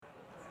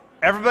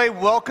Everybody,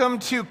 welcome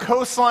to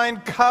Coastline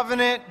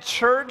Covenant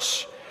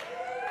Church.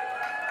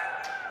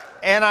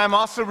 And I'm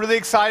also really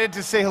excited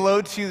to say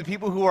hello to the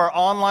people who are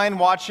online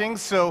watching.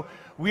 So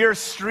we are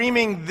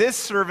streaming this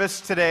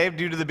service today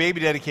due to the baby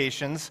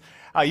dedications.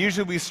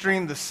 Usually we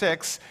stream the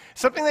 6.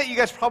 Something that you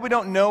guys probably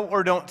don't know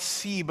or don't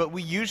see, but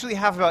we usually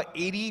have about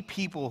 80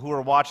 people who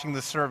are watching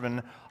the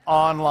sermon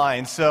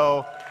online.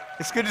 So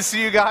it's good to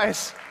see you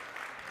guys.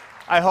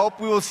 I hope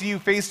we will see you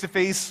face to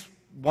face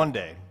one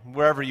day,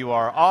 wherever you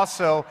are.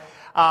 Also,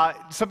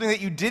 something that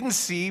you didn't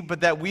see,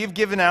 but that we've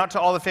given out to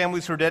all the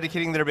families who are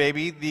dedicating their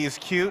baby, these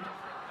cute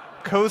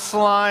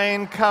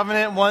Coastline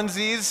Covenant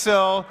onesies.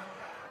 So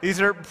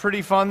these are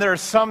pretty fun. There are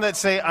some that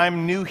say,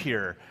 "I'm new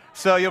here."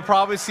 So you'll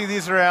probably see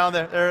these around.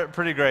 They're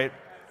pretty great.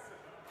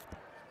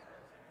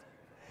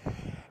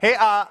 Hey,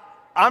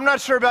 I'm not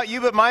sure about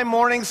you, but my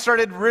morning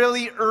started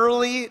really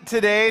early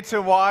today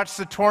to watch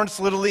the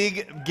Torrance Little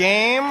League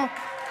game.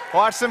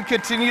 Watch them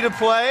continue to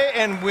play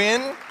and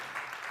win.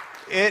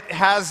 It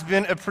has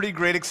been a pretty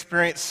great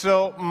experience.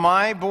 So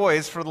my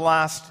boys for the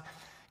last,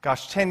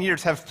 10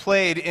 years have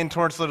played in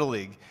Torrance Little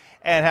League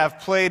and have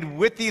played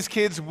with these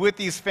kids, with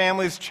these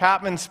families.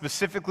 Chapman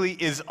specifically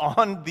is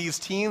on these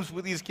teams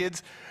with these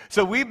kids.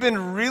 So we've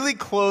been really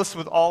close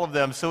with all of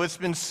them. So it's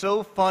been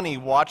so funny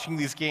watching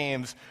these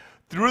games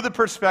through the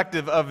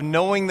perspective of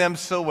knowing them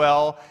so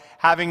well,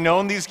 having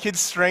known these kids'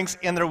 strengths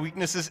and their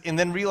weaknesses, and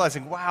then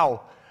realizing,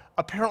 wow,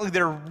 apparently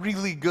they're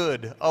really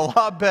good, a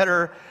lot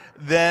better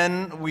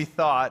than we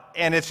thought,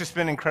 and it's just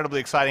been incredibly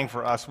exciting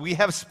for us. We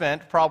have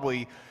spent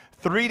probably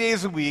 3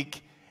 days a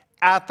week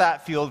at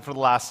that field for the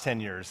last 10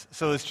 years,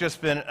 so it's just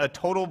been a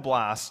total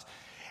blast.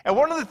 And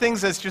one of the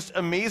things that's just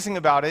amazing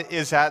about it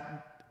is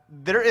that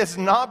there has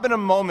not been a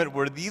moment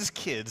where these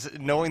kids,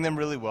 knowing them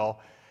really well,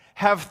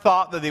 have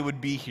thought that they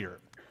would be here.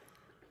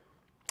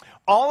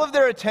 All of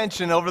their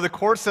attention over the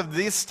course of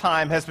this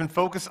time has been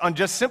focused on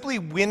just simply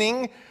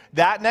winning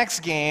that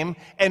next game,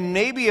 and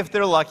maybe if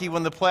they're lucky,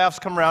 when the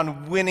playoffs come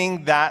around,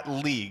 winning that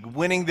league,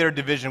 winning their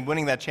division,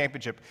 winning that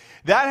championship.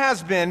 That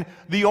has been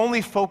the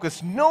only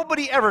focus.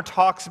 Nobody ever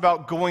talks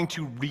about going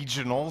to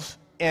regionals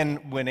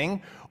and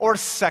winning, or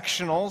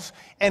sectionals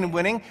and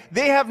winning.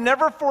 They have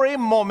never for a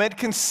moment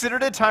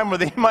considered a time where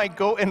they might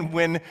go and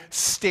win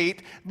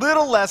state,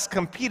 little less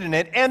compete in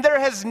it, and there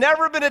has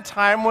never been a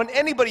time when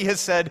anybody has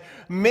said,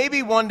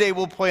 maybe one day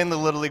we'll play in the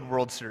Little League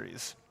World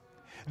Series.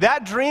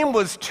 That dream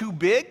was too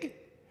big.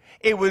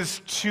 It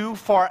was too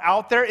far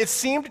out there. It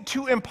seemed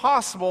too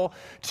impossible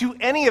to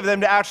any of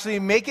them to actually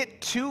make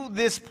it to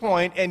this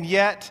point, and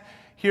yet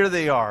here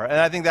they are. And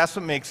I think that's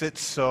what makes it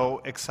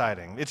so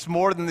exciting. It's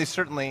more than they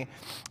certainly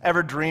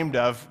ever dreamed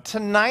of.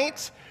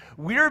 Tonight,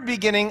 we're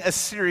beginning a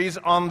series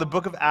on the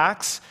book of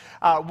Acts,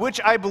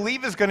 which I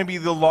believe is going to be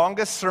the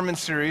longest sermon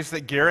series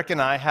that Garrick and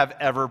I have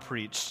ever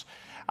preached.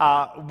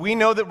 We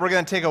know that we're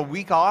going to take a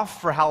week off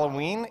for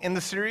Halloween in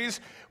the series.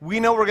 We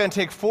know we're going to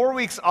take 4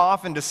 weeks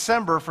off in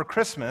December for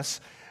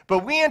Christmas.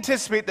 But we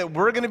anticipate that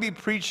we're going to be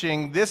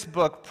preaching this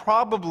book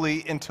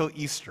probably until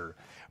Easter.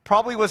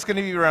 Probably what's going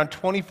to be around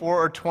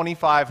 24 or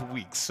 25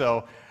 weeks.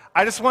 So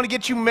I just want to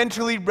get you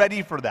mentally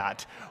ready for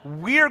that.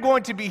 We are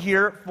going to be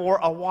here for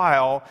a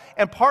while,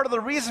 and part of the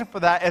reason for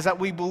that is that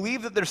we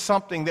believe that there's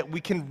something that we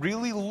can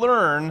really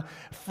learn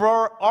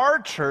for our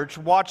church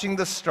watching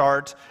the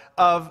start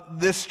of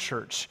this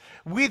church.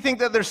 We think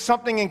that there's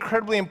something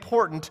incredibly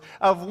important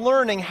of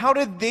learning how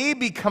did they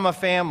become a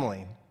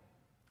family,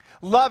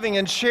 loving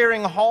and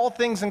sharing all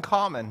things in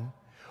common,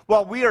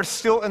 while we are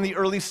still in the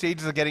early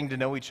stages of getting to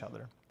know each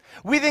other.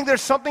 We think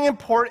there's something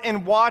important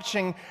in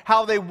watching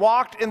how they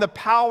walked in the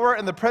power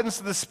and the presence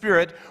of the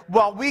Spirit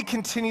while we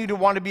continue to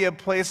want to be a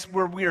place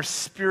where we are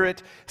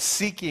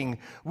Spirit-seeking.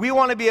 We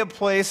want to be a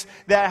place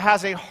that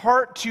has a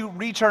heart to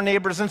reach our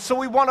neighbors. And so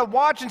we want to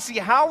watch and see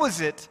how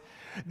is it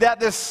that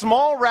this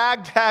small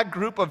ragtag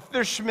group of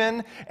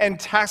fishermen and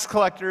tax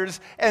collectors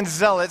and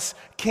zealots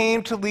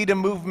came to lead a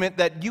movement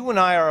that you and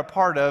I are a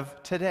part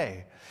of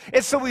today.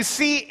 And so we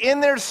see in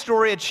their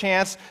story a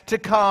chance to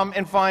come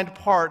and find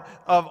part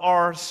of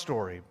our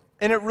story.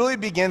 And it really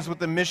begins with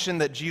the mission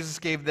that Jesus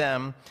gave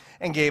them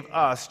and gave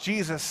us.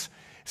 Jesus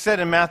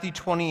said in Matthew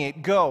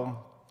 28, "Go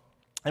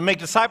and make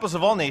disciples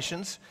of all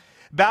nations,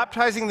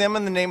 baptizing them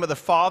in the name of the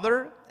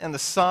Father and the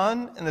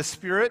Son and the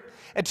Spirit,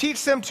 and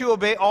teach them to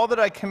obey all that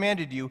I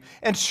commanded you.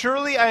 And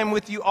surely I am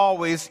with you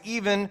always,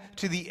 even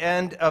to the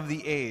end of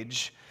the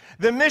age."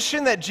 The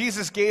mission that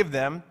Jesus gave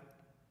them,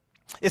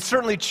 it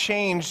certainly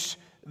changed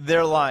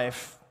their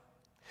life.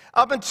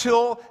 Up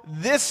until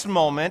this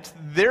moment,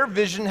 their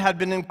vision had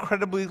been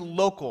incredibly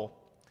local.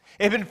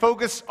 It had been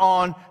focused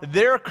on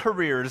their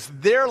careers,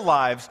 their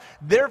lives,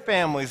 their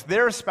families,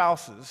 their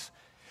spouses.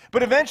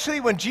 But eventually,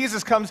 when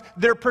Jesus comes,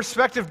 their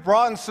perspective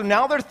broadens. So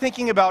now they're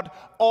thinking about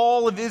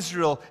all of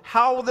Israel.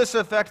 How will this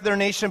affect their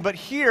nation? But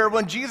here,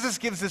 when Jesus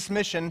gives this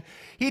mission,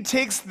 he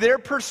takes their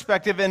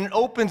perspective and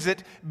opens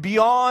it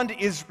beyond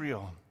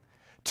Israel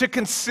to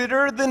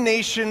consider the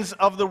nations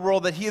of the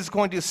world that he is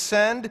going to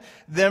send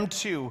them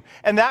to.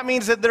 And that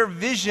means that their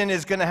vision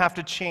is going to have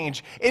to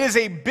change. It is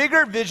a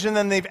bigger vision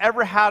than they've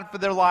ever had for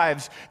their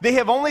lives. They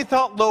have only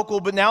thought local,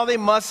 but now they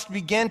must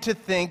begin to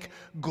think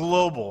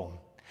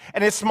global.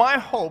 And it's my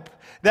hope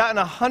that in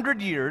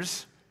 100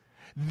 years,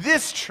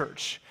 this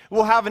church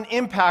will have an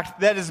impact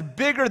that is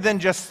bigger than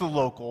just the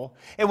local.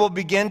 It will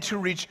begin to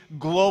reach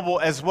global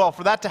as well.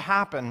 For that to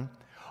happen,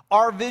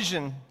 our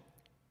vision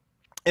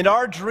and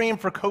our dream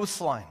for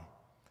Coastline,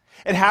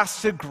 it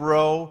has to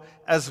grow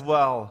as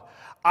well.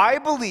 I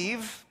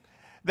believe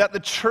that the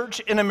church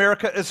in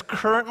America is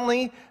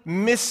currently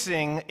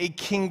missing a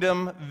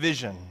kingdom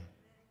vision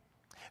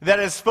that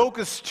is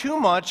focused too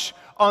much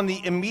on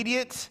the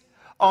immediate,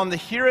 on the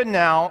here and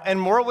now, and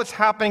more of what's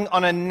happening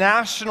on a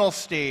national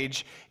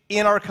stage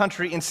in our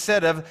country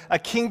instead of a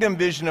kingdom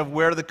vision of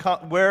where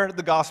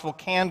the gospel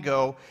can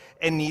go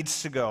and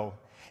needs to go.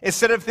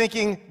 Instead of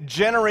thinking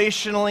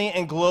generationally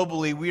and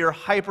globally, we are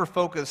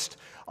hyper-focused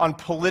on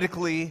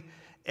politically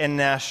and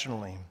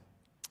nationally.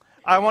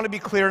 I want to be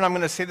clear, and I'm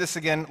going to say this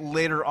again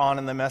later on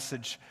in the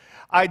message.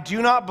 I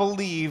do not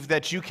believe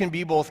that you can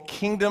be both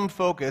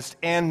kingdom-focused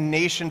and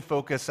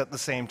nation-focused at the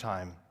same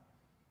time.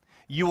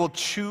 You will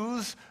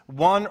choose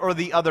one or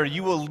the other.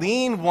 You will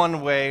lean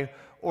one way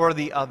or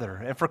the other.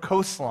 And for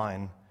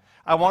Coastline,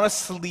 I want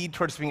us to lead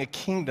towards being a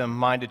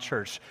kingdom-minded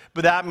church,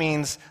 but that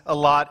means a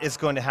lot is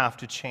going to have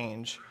to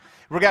change.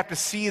 We're going to have to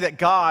see that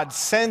God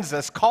sends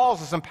us,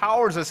 calls us,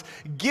 empowers us,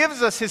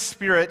 gives us His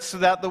Spirit so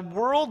that the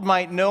world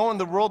might know and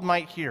the world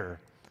might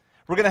hear.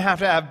 We're going to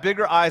have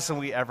bigger eyes than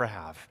we ever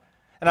have.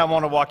 And I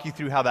want to walk you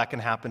through how that can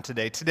happen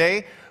today.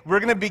 Today, we're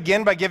going to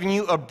begin by giving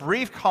you a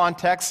brief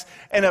context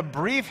and a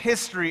brief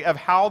history of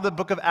how the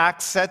book of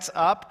Acts sets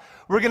up.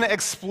 We're going to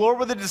explore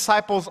where the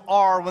disciples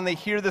are when they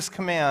hear this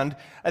command,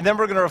 and then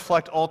we're going to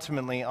reflect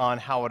ultimately on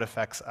how it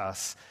affects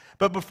us.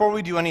 But before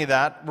we do any of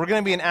that, we're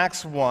going to be in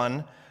Acts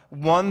 1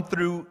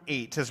 through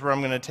 8 is where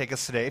I'm going to take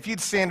us today. If you'd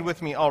stand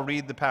with me, I'll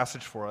read the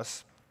passage for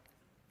us.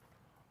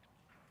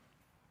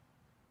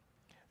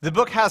 The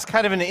book has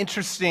kind of an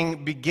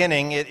interesting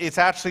beginning. It's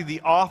actually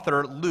the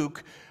author,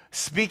 Luke,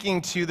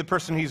 speaking to the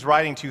person he's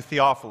writing to,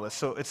 Theophilus.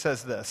 So it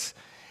says this: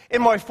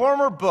 "In my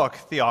former book,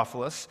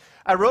 Theophilus,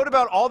 I wrote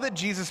about all that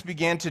Jesus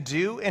began to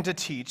do and to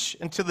teach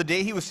until the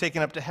day he was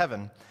taken up to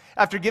heaven,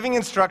 after giving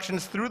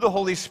instructions through the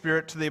Holy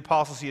Spirit to the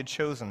apostles he had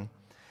chosen.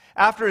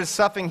 After his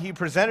suffering, he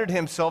presented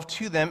himself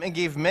to them and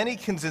gave many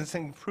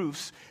convincing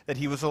proofs that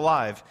he was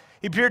alive.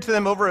 He appeared to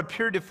them over a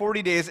period of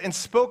 40 days and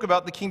spoke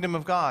about the kingdom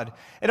of God.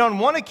 And on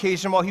one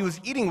occasion, while he was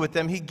eating with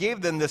them, he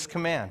gave them this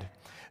command: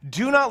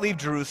 'Do not leave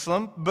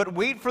Jerusalem, but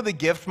wait for the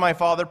gift my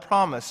Father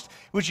promised,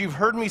 which you've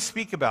heard me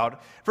speak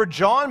about. For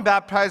John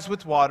baptized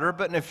with water,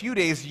 but in a few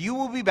days you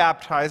will be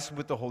baptized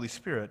with the Holy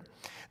Spirit.'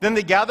 Then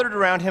they gathered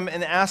around him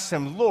and asked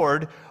him,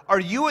 'Lord, are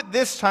you at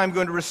this time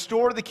going to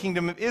restore the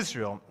kingdom of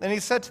Israel?' And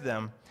he said to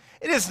them,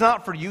 'It is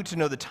not for you to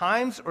know the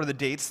times or the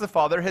dates the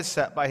Father has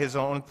set by his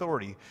own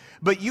authority.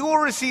 But you will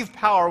receive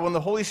power when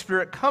the Holy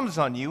Spirit comes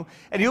on you,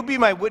 and you'll be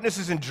my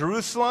witnesses in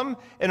Jerusalem,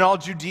 in all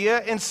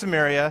Judea and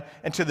Samaria,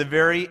 and to the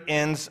very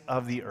ends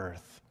of the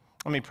earth.'"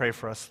 Let me pray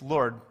for us.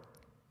 Lord,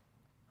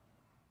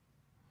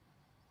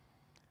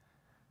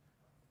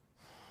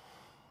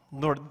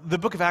 the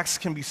book of Acts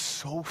can be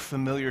so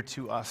familiar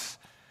to us.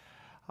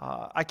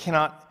 I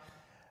cannot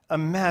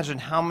imagine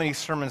how many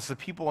sermons the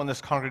people in this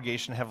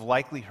congregation have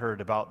likely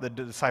heard about the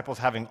disciples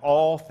having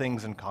all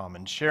things in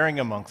common, sharing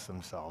amongst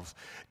themselves,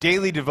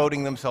 daily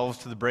devoting themselves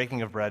to the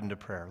breaking of bread and to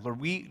prayer. Lord,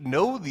 we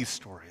know these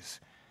stories.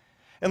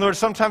 And Lord,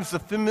 sometimes the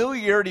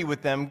familiarity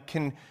with them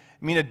can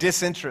mean a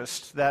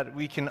disinterest, that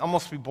we can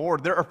almost be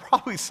bored. There are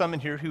probably some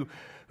in here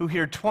who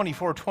hear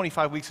 24,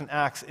 25 weeks in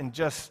Acts and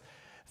just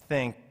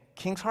think,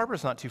 Kings Harbor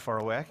is not too far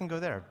away, I can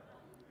go there.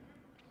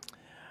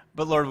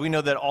 But Lord, we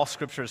know that all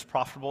Scripture is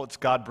profitable, it's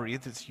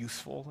God-breathed, it's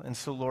useful. And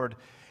so Lord,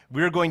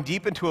 we're going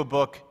deep into a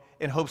book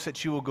in hopes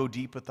that you will go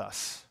deep with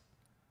us,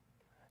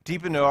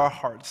 deep into our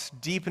hearts,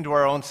 deep into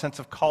our own sense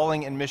of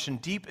calling and mission,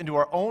 deep into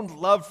our own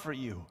love for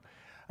you.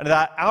 And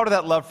that out of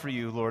that love for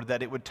you, Lord,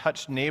 that it would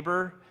touch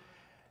neighbor,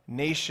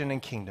 nation, and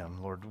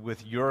kingdom, Lord,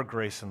 with your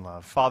grace and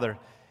love. Father,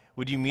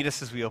 would you meet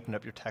us as we open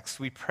up your text?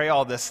 We pray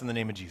all this in the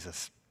name of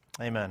Jesus.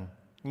 Amen.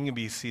 You can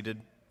be seated.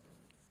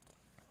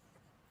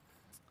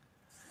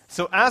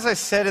 So as I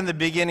said in the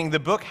beginning, the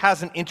book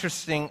has an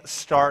interesting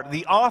start.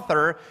 The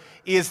author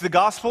is the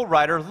gospel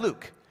writer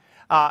Luke.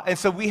 And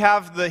so we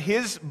have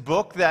his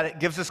book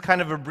that gives us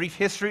kind of a brief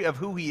history of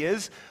who he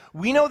is.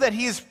 We know that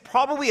he is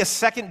probably a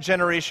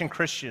second-generation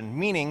Christian,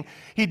 meaning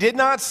he did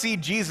not see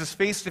Jesus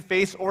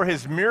face-to-face or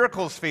his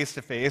miracles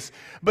face-to-face,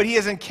 but he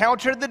has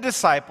encountered the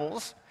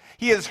disciples.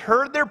 He has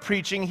heard their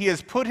preaching, he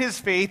has put his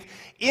faith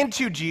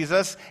into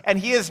Jesus, and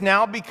he has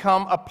now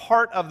become a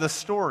part of the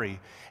story.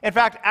 In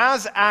fact,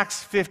 as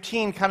Acts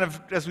 15, kind of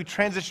as we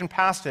transition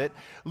past it,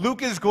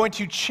 Luke is going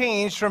to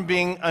change from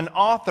being an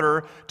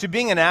author to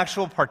being an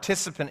actual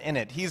participant in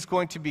it. He's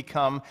going to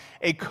become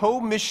a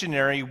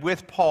co-missionary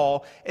with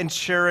Paul in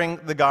sharing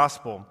the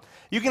gospel.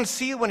 You can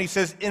see when he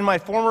says, in my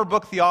former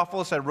book,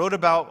 Theophilus, I wrote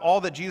about all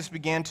that Jesus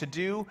began to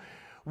do.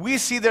 We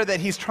see there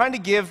that he's trying to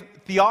give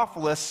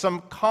Theophilus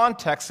some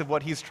context of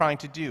what he's trying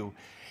to do.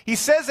 He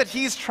says that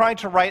he's trying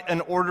to write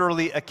an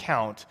orderly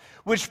account,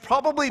 which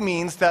probably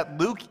means that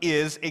Luke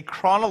is a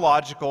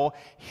chronological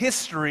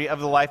history of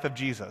the life of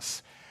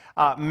Jesus.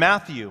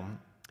 Matthew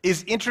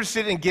is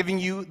interested in giving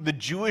you the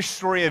Jewish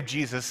story of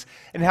Jesus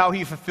and how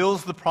he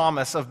fulfills the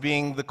promise of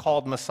being the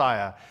called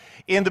Messiah.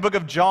 In the book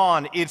of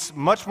John, it's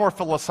much more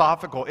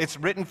philosophical. It's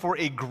written for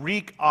a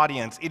Greek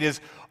audience. It is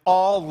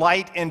all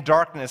light and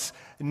darkness.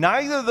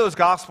 Neither of those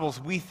Gospels,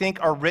 we think,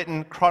 are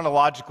written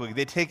chronologically.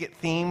 They take it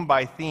theme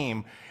by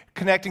theme,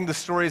 connecting the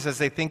stories as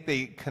they think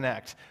they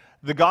connect.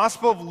 The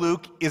Gospel of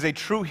Luke is a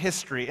true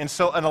history, and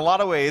so in a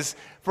lot of ways,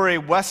 for a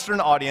Western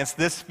audience,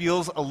 this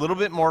feels a little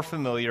bit more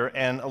familiar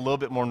and a little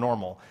bit more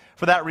normal.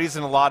 For that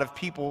reason, a lot of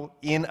people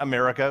in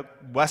America,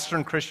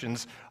 Western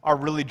Christians, are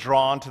really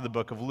drawn to the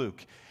book of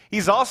Luke.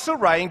 He's also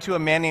writing to a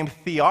man named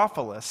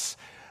Theophilus.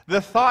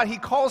 He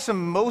calls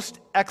him most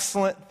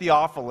excellent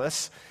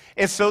Theophilus,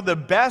 and so the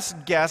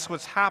best guess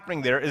what's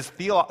happening there is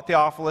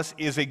Theophilus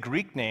is a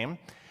Greek name.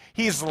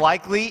 He's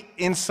likely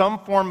in some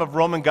form of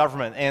Roman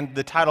government, and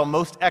the title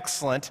most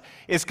excellent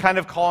is kind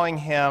of calling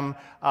him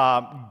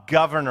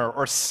governor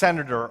or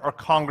senator or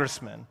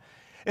congressman.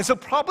 And so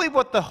probably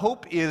what the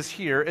hope is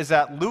here is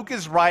that Luke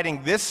is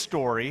writing this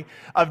story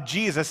of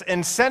Jesus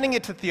and sending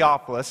it to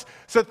Theophilus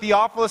so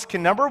Theophilus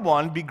can, number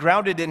one, be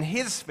grounded in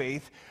his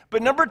faith,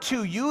 but number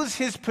two, use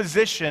his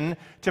position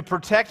to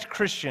protect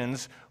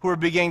Christians who are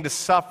beginning to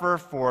suffer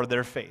for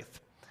their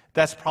faith.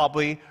 That's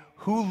probably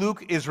who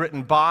Luke is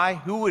written by,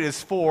 who it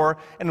is for,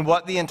 and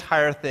what the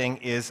entire thing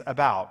is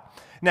about.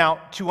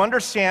 Now, to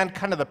understand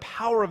kind of the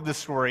power of the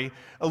story,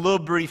 a little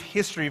brief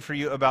history for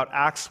you about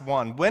Acts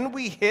 1. When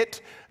we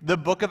hit the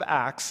book of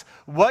Acts,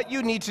 what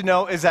you need to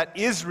know is that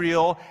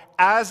Israel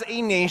as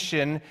a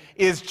nation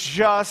is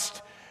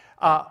just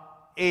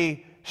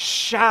a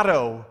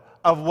shadow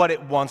of what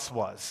it once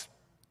was.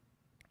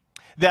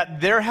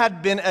 That there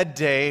had been a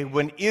day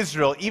when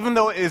Israel, even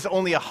though it is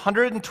only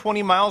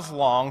 120 miles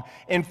long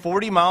and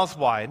 40 miles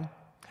wide,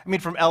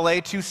 from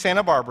LA to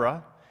Santa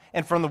Barbara,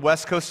 and from the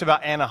west coast to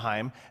about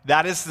Anaheim,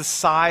 that is the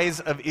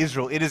size of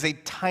Israel. It is a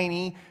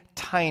tiny,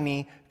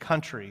 tiny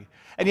country.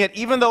 And yet,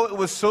 even though it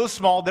was so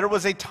small, there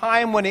was a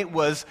time when it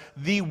was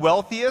the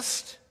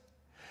wealthiest,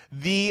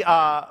 the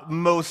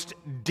most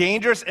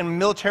dangerous and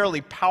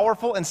militarily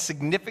powerful and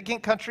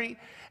significant country,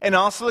 and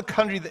also the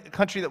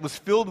country that was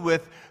filled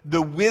with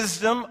the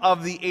wisdom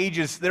of the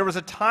ages. There was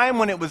a time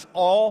when it was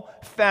all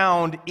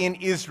found in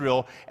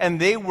Israel, and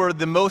they were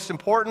the most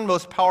important,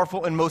 most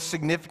powerful, and most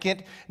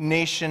significant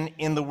nation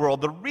in the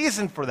world. The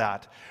reason for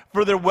that,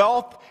 for their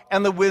wealth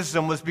and the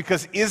wisdom, was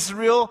because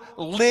Israel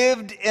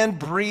lived and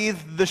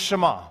breathed the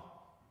Shema.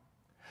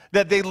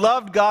 That they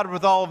loved God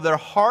with all of their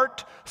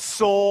heart,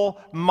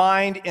 soul,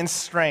 mind, and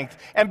strength.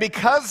 And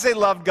because they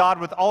loved God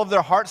with all of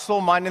their heart,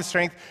 soul, mind, and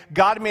strength,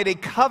 God made a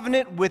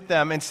covenant with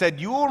them and said,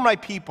 you are my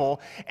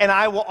people, and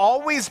I will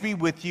always be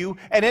with you,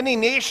 and any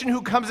nation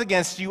who comes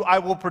against you, I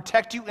will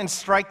protect you and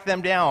strike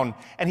them down.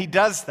 And he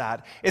does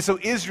that. And so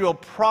Israel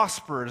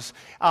prospers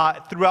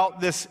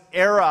throughout this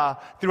era,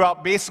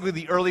 throughout basically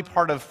the early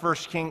part of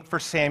 1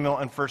 Samuel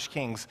and 1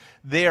 Kings.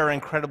 They are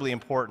incredibly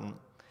important.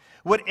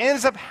 What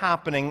ends up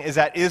happening is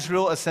that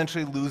Israel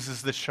essentially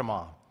loses the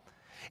Shema.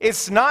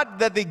 It's not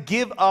that they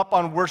give up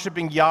on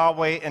worshiping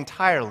Yahweh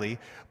entirely,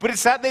 but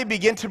it's that they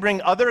begin to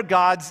bring other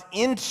gods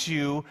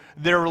into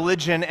their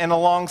religion and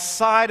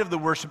alongside of the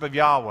worship of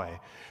Yahweh.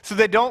 So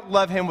they don't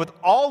love him with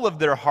all of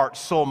their heart,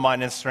 soul,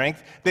 mind, and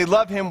strength. They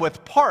love him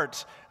with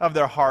part of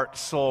their heart,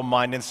 soul,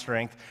 mind, and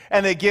strength.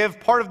 And they give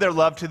part of their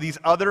love to these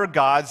other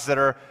gods that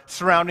are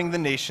surrounding the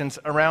nations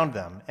around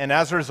them. And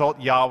as a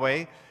result,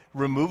 Yahweh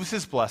removes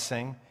his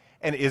blessing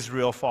and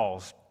Israel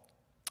falls.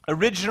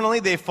 Originally,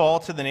 they fall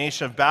to the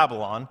nation of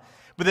Babylon,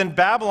 but then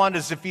Babylon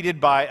is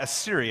defeated by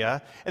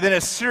Assyria, and then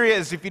Assyria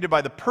is defeated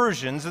by the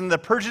Persians, and the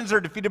Persians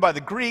are defeated by the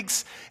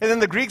Greeks, and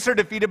then the Greeks are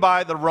defeated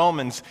by the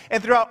Romans.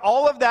 And throughout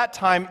all of that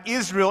time,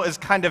 Israel is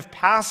kind of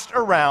passed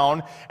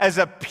around as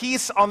a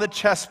piece on the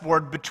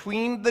chessboard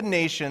between the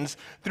nations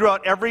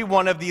throughout every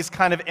one of these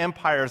kind of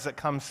empires that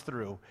comes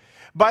through.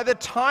 By the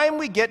time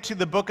we get to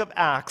the book of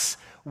Acts,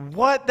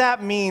 what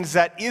that means is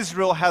that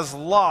Israel has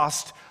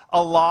lost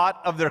a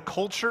lot of their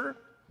culture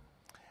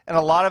and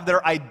a lot of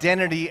their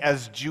identity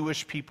as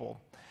Jewish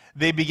people.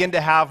 They begin to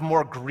have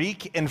more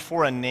Greek and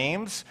foreign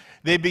names.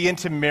 They begin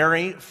to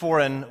marry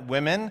foreign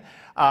women.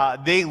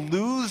 They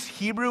lose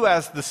Hebrew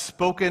as the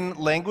spoken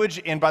language,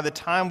 and by the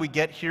time we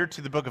get here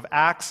to the book of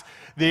Acts,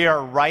 they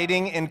are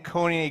writing in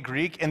Koine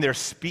Greek and they're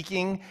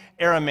speaking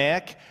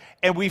Aramaic.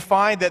 And we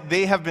find that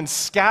they have been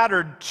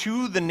scattered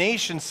to the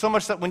nations so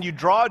much that when you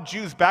draw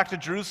Jews back to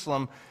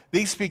Jerusalem,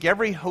 they speak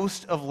every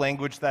host of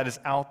language that is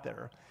out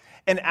there.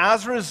 And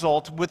as a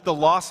result, with the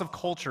loss of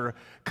culture,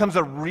 comes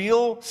a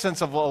real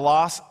sense of a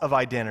loss of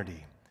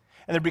identity.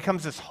 And there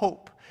becomes this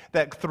hope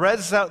that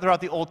threads out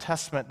throughout the Old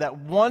Testament, that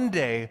one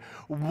day,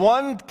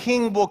 one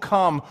king will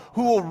come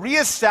who will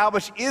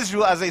reestablish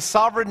Israel as a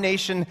sovereign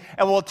nation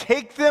and will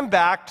take them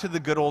back to the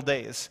good old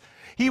days.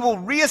 He will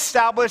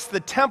reestablish the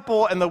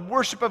temple and the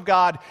worship of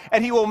God,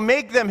 and he will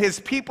make them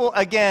his people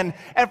again.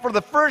 And for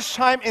the first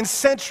time in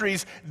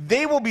centuries,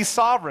 they will be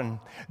sovereign.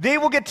 They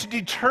will get to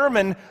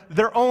determine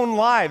their own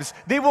lives.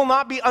 They will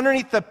not be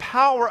underneath the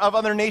power of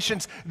other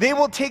nations. They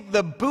will take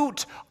the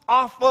boot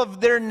off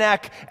of their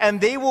neck, and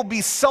they will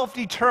be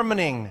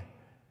self-determining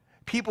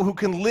people who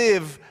can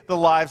live the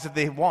lives that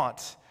they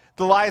want,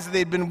 the lives that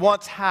they've been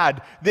once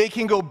had. They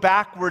can go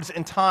backwards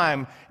in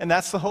time, and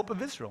that's the hope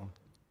of Israel.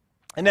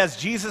 And as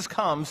Jesus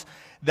comes,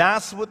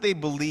 that's what they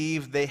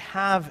believe they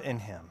have in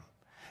him.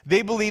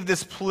 They believe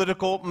this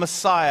political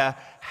Messiah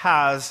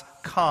has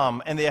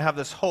come, and they have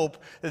this hope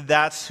that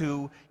that's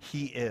who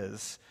he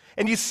is.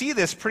 And you see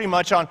this pretty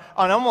much on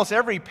almost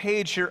every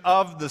page here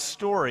of the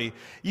story.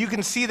 You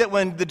can see that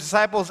when the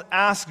disciples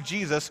ask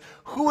Jesus,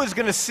 who is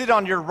going to sit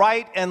on your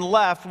right and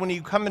left when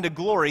you come into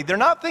glory, they're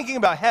not thinking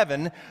about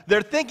heaven.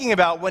 They're thinking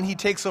about when he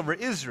takes over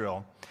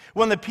Israel.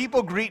 When the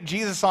people greet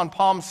Jesus on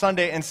Palm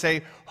Sunday and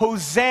say,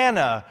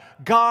 Hosanna,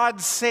 God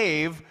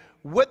save,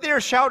 what they're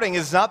shouting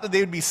is not that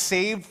they would be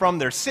saved from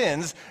their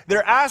sins.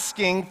 They're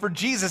asking for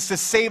Jesus to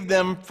save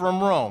them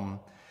from Rome.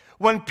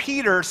 When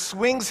Peter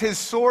swings his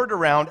sword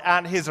around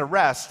at his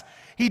arrest,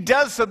 he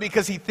does so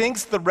because he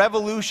thinks the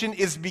revolution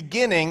is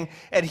beginning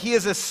and he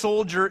is a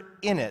soldier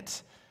in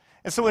it.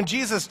 And so when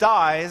Jesus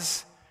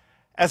dies,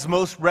 as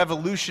most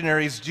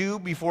revolutionaries do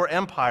before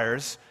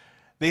empires,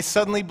 they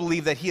suddenly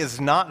believe that he is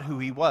not who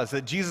he was,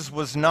 that Jesus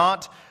was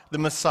not the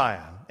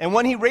Messiah. And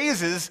when he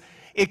raises,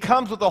 it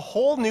comes with a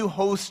whole new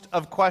host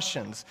of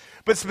questions.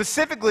 But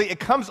specifically, it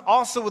comes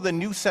also with a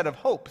new set of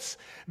hopes.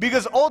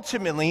 Because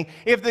ultimately,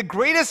 if the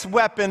greatest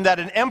weapon that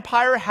an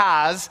empire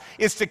has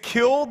is to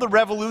kill the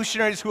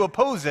revolutionaries who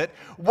oppose it,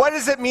 what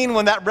does it mean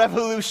when that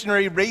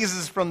revolutionary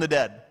raises from the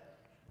dead?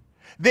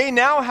 They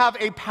now have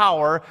a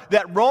power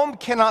that Rome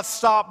cannot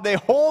stop. They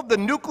hold the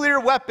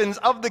nuclear weapons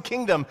of the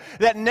kingdom,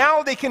 that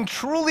now they can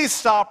truly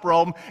stop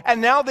Rome,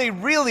 and now they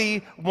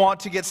really want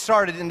to get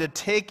started and to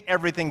take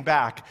everything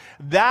back.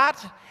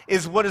 That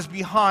is what is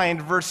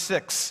behind verse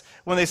 6,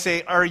 when they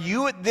say, are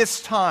you at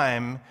this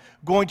time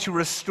going to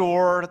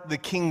restore the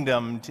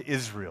kingdom to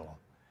Israel?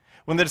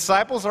 When the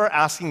disciples are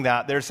asking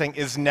that, they're saying,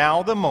 is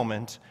now the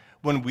moment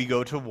when we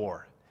go to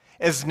war?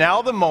 Is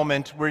now the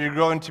moment where you're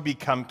going to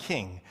become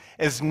king?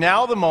 Is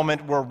now the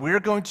moment where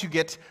we're going to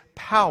get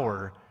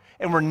power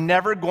and we're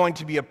never going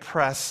to be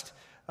oppressed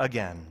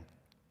again?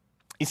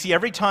 You see,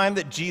 every time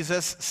that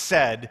Jesus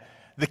said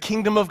the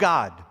kingdom of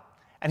God,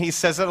 and he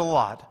says it a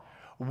lot,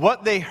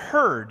 what they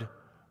heard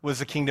was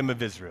the kingdom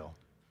of Israel.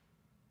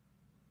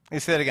 Let me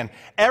say that again.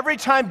 Every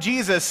time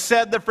Jesus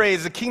said the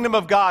phrase, the kingdom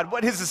of God,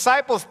 what his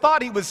disciples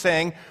thought he was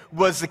saying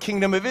was the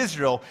kingdom of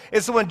Israel.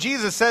 And so when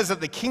Jesus says that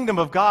the kingdom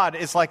of God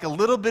is like a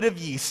little bit of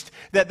yeast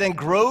that then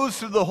grows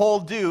through the whole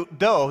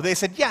dough, they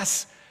said,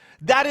 yes,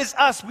 that is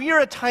us. We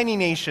are a tiny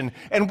nation,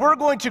 and we're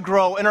going to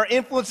grow, and our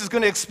influence is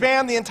going to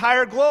expand the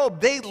entire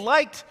globe. They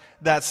liked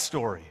that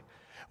story.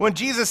 When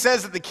Jesus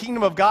says that the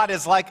kingdom of God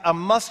is like a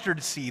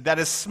mustard seed that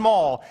is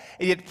small,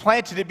 and yet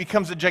planted, it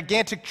becomes a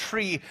gigantic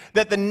tree,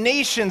 that the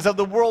nations of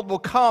the world will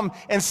come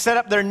and set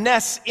up their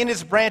nests in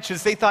its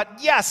branches, they thought,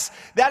 yes,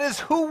 that is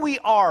who we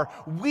are.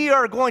 We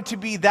are going to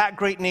be that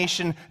great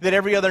nation that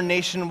every other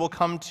nation will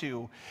come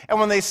to. And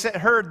when they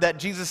heard that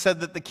Jesus said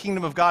that the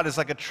kingdom of God is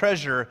like a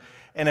treasure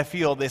in a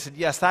field, they said,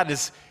 yes, that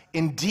is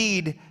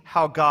indeed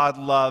how God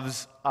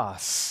loves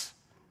us.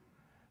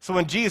 So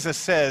when Jesus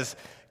says,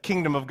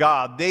 kingdom of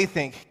God, they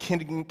think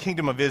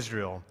kingdom of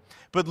Israel.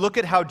 But look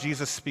at how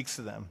Jesus speaks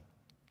to them.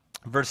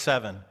 Verse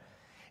 7,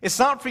 it's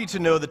not for you to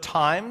know the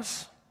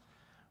times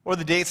or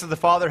the dates that the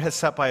Father has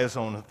set by his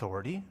own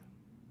authority.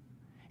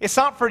 It's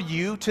not for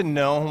you to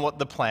know what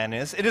the plan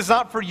is. It is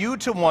not for you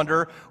to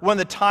wonder when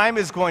the time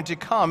is going to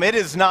come. It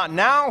is not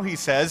now, he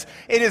says.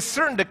 It is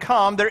certain to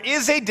come. There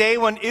is a day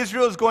when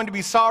Israel is going to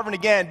be sovereign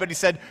again, but he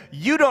said,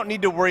 you don't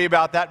need to worry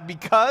about that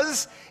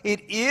because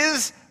it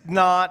is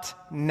not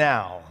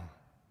now.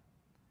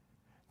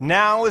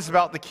 Now is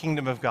about the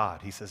kingdom of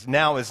God, he says.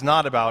 Now is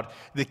not about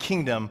the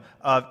kingdom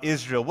of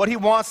Israel. What he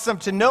wants them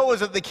to know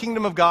is that the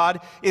kingdom of God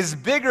is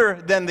bigger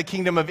than the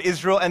kingdom of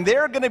Israel, and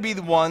they're going to be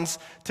the ones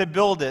to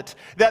build it.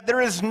 That there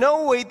is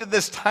no way that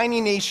this tiny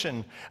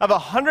nation of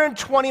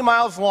 120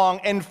 miles long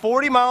and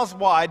 40 miles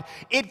wide,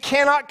 it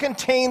cannot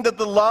contain the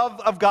love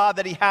of God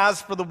that he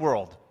has for the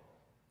world.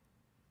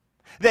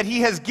 That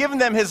he has given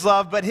them his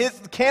love, but his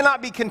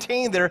cannot be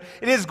contained there.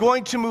 It is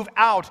going to move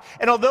out.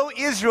 And although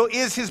Israel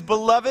is his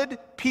beloved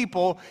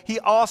people, he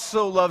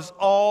also loves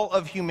all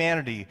of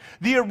humanity.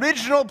 The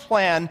original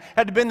plan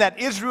had been that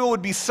Israel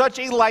would be such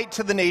a light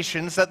to the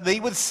nations that they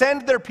would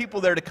send their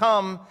people there to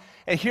come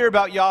and hear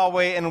about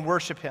Yahweh and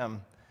worship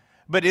him.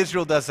 But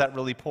Israel does that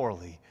really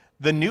poorly.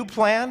 The new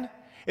plan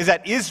is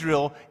that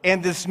Israel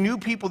and this new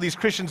people, these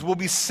Christians, will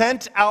be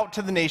sent out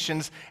to the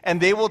nations, and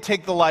they will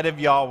take the light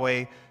of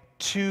Yahweh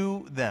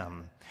to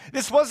them.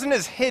 This wasn't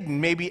as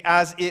hidden, maybe,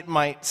 as it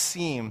might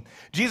seem.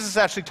 Jesus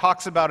actually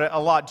talks about it a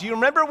lot. Do you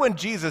remember when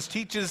Jesus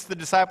teaches the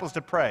disciples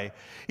to pray?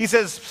 He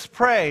says,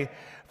 pray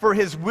for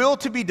his will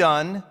to be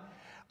done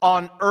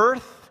on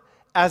earth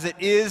as it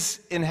is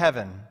in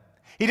heaven.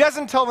 He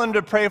doesn't tell them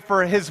to pray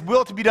for his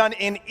will to be done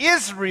in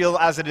Israel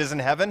as it is in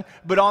heaven,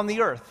 but on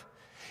the earth.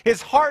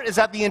 His heart is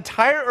that the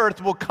entire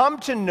earth will come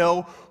to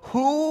know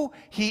who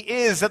he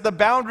is, that the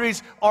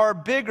boundaries are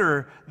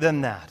bigger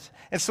than that.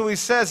 And so he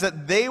says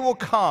that they will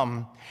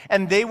come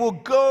and they will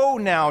go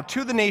now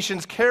to the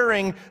nations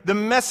carrying the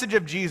message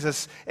of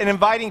Jesus and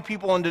inviting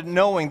people into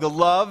knowing the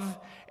love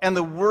and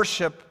the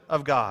worship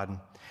of God.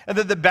 And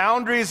that the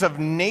boundaries of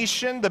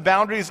nation, the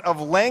boundaries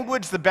of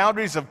language, the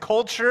boundaries of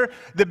culture,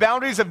 the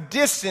boundaries of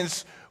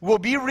distance will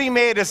be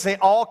remade as they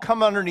all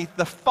come underneath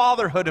the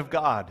fatherhood of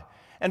God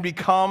and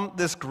become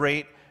this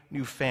great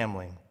new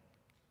family.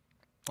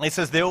 He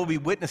says they will be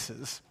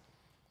witnesses.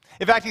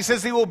 In fact, he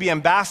says they will be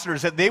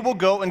ambassadors, that they will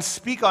go and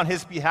speak on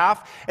his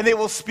behalf, and they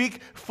will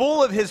speak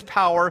full of his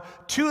power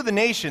to the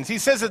nations. He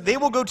says that they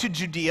will go to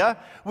Judea,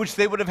 which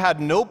they would have had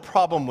no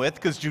problem with,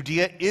 because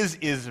Judea is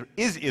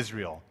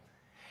Israel.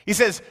 He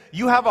says,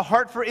 you have a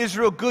heart for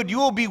Israel, good. You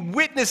will be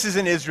witnesses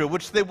in Israel,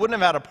 which they wouldn't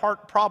have had a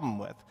problem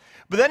with.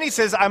 But then he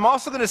says, I'm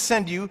also going to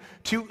send you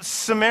to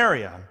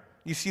Samaria.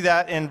 You see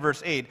that in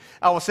verse 8.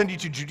 I will send you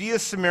to Judea,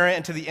 Samaria,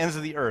 and to the ends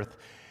of the earth.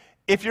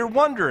 If you're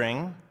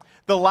wondering,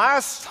 the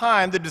last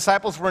time the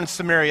disciples were in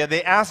Samaria,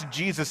 they asked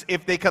Jesus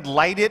if they could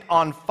light it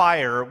on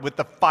fire with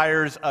the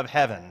fires of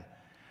heaven.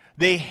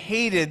 They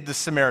hated the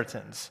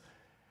Samaritans.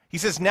 He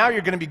says, now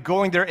you're going to be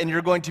going there and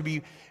you're going to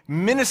be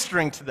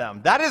ministering to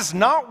them. That is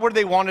not where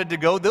they wanted to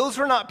go. Those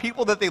were not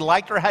people that they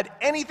liked or had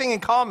anything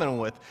in common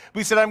with. But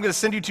he said, I'm going to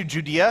send you to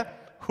Judea,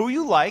 who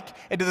you like,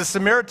 and to the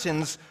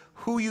Samaritans,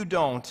 who you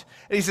don't.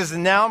 And he says,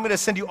 and now I'm going to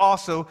send you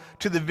also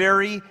to the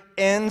very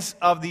ends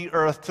of the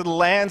earth, to the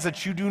lands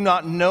that you do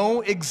not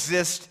know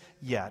exist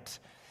yet.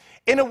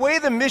 In a way,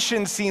 the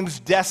mission seems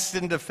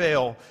destined to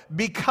fail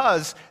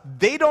because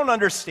they don't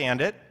understand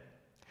it,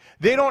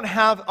 they don't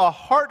have a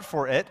heart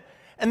for it,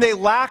 and they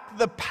lack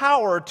the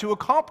power to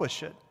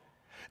accomplish it.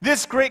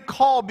 This great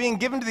call being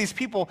given to these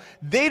people,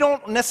 they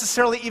don't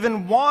necessarily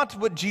even want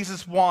what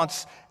Jesus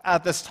wants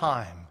at this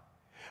time.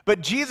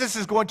 But Jesus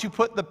is going to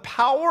put the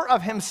power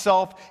of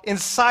himself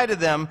inside of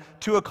them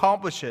to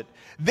accomplish it.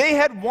 They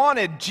had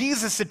wanted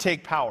Jesus to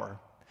take power.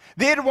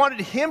 They had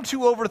wanted him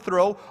to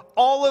overthrow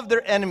all of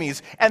their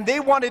enemies, and they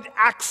wanted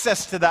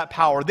access to that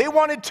power. They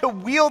wanted to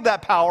wield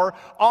that power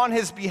on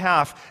his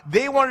behalf.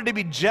 They wanted to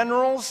be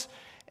generals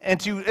and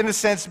to, in a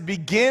sense,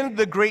 begin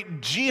the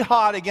great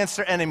jihad against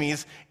their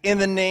enemies in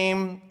the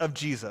name of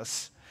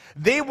Jesus.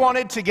 They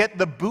wanted to get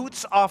the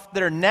boots off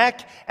their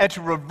neck and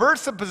to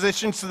reverse the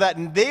position so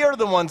that they are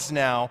the ones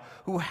now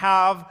who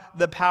have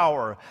the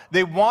power.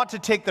 They want to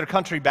take their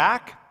country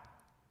back.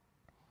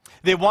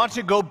 They want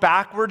to go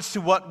backwards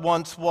to what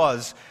once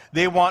was.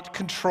 They want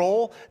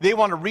control. They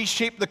want to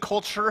reshape the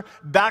culture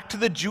back to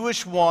the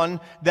Jewish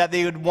one that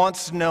they had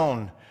once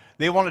known.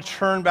 They want to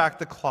turn back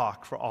the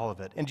clock for all of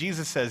it. And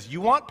Jesus says,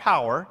 you want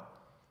power?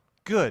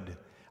 Good.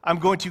 I'm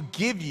going to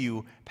give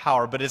you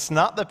power, but it's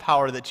not the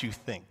power that you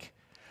think.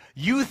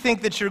 You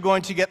think that you're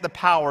going to get the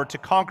power to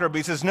conquer, but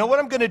he says, no, what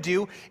I'm going to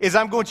do is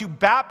I'm going to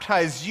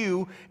baptize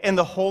you in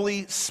the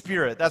Holy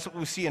Spirit. That's what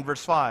we see in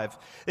verse 5.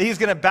 That he's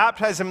going to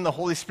baptize him in the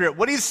Holy Spirit.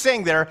 What he's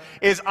saying there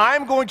is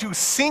I'm going to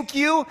sink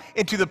you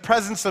into the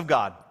presence of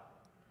God.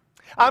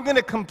 I'm going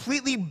to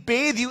completely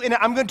bathe you in it.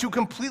 I'm going to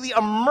completely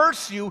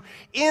immerse you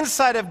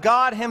inside of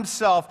God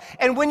himself.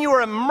 And when you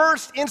are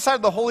immersed inside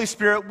of the Holy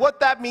Spirit, what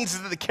that means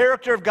is that the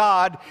character of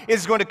God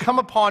is going to come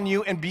upon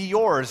you and be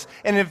yours.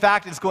 And in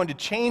fact, it's going to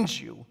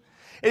change you.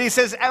 And he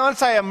says,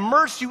 once I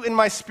immerse you in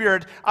my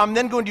spirit, I'm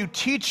then going to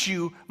teach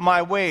you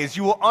my ways.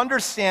 You will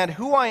understand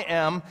who I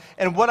am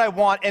and what I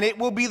want, and it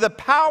will be the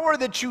power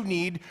that you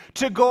need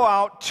to go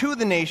out to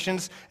the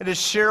nations and to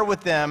share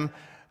with them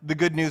the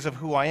good news of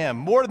who I am.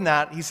 More than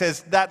that, he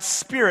says, that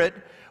spirit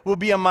will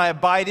be in my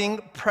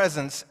abiding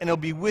presence, and it'll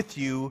be with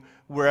you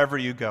wherever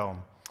you go.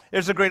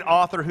 There's a great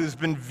author who's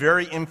been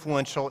very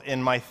influential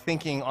in my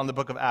thinking on the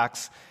book of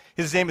Acts.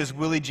 His name is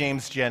Willie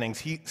James Jennings.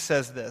 He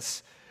says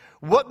this: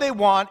 what they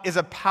want is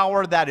a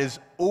power that is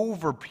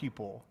over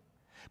people.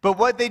 But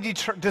what they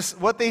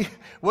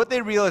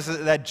realize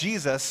is that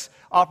Jesus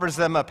offers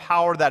them a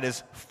power that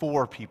is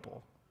for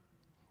people.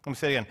 Let me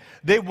say it again.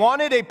 They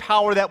wanted a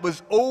power that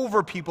was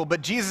over people,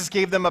 but Jesus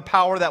gave them a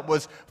power that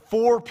was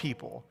for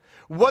people.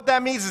 What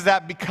that means is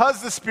that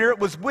because the Spirit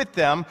was with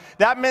them,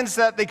 that means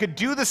that they could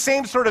do the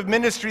same sort of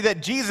ministry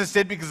that Jesus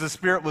did because the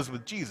Spirit was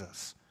with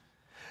Jesus.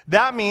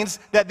 That means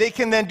that they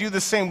can then do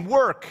the same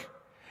work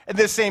and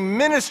the same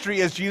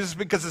ministry as Jesus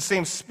because the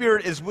same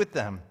Spirit is with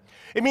them.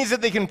 It means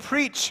that they can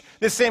preach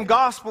the same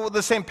gospel with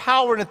the same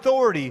power and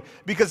authority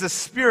because the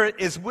Spirit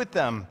is with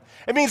them.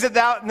 It means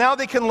that now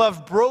they can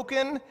love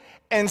broken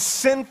and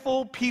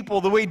sinful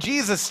people the way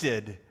Jesus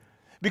did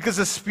because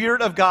the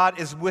Spirit of God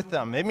is with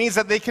them. It means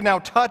that they can now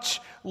touch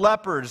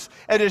lepers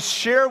and to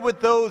share with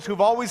those who've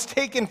always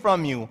taken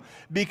from you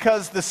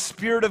because the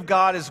Spirit of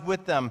God is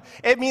with them.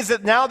 It means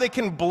that now they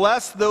can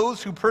bless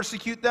those who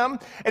persecute them,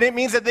 and it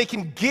means that they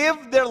can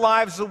give their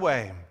lives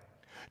away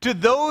to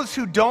those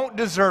who don't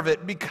deserve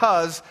it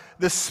because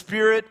the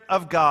Spirit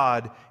of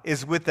God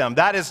is with them.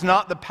 That is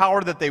not the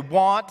power that they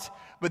want,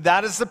 but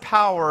that is the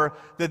power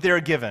that they're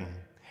given.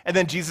 And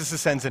then Jesus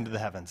ascends into the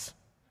heavens.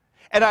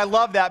 And I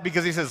love that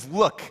because he says,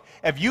 look,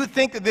 if you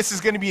think that this is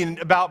going to be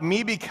about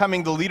me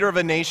becoming the leader of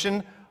a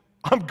nation,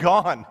 I'm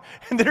gone.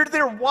 And they're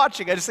there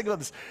watching. I just think about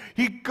this.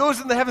 He goes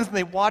in the heavens and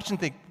they watch and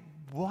think,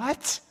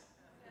 what?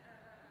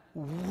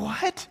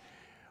 What?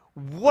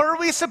 What are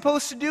we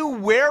supposed to do?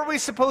 Where are we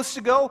supposed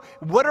to go?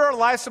 What are our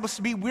lives supposed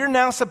to be? We're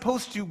now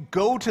supposed to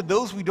go to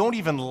those we don't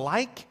even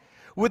like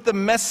with the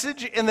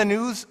message and the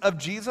news of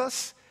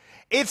Jesus.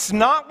 It's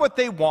not what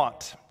they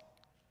want.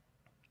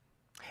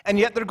 And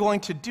yet they're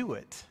going to do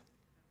it.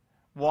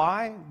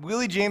 Why?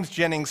 Willie James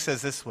Jennings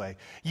says this way: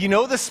 you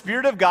know the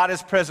Spirit of God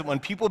is present when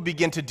people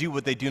begin to do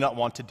what they do not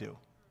want to do.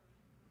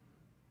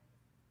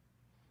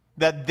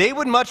 That they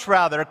would much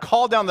rather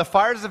call down the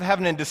fires of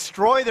heaven and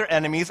destroy their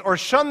enemies or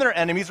shun their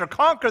enemies or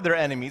conquer their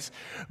enemies.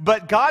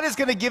 But God is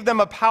going to give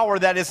them a power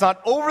that is not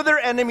over their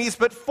enemies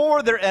but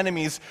for their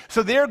enemies.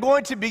 So they're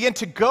going to begin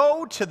to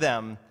go to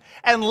them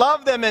and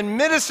love them and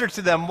minister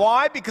to them.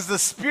 Why? Because the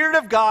Spirit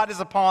of God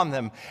is upon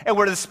them. And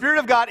where the Spirit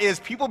of God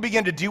is, people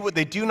begin to do what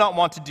they do not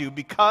want to do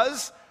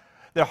because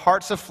their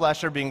hearts of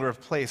flesh are being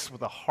replaced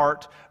with a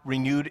heart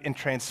renewed and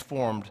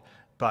transformed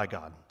by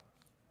God.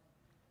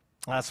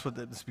 That's what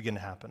this begin to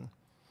happen.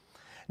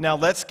 Now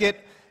let's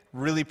get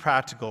really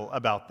practical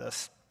about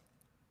this.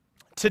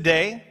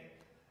 Today,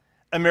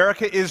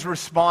 America is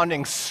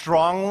responding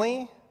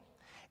strongly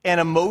and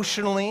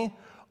emotionally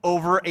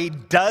over a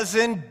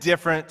dozen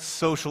different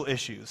social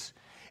issues.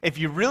 If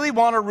you really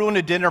want to ruin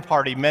a dinner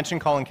party, mention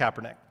Colin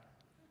Kaepernick.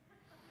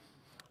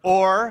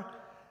 Or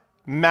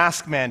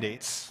mask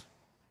mandates.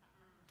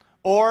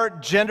 Or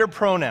gender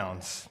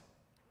pronouns.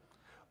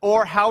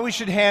 Or how we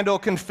should handle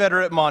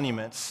Confederate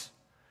monuments.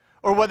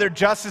 Or whether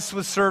justice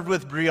was served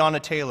with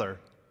Breonna Taylor.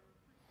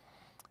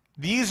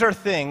 These are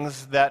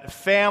things that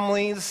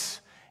families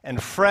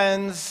and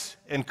friends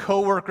and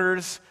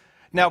coworkers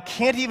now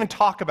can't even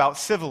talk about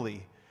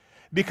civilly,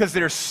 because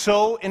they're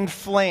so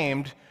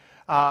inflamed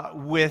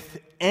with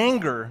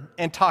anger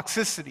and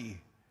toxicity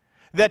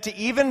that to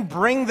even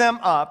bring them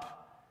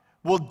up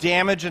will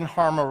damage and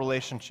harm a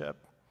relationship.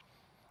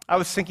 I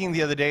was thinking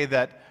the other day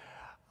that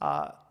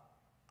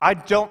I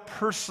don't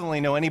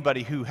personally know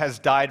anybody who has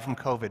died from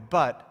COVID,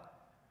 but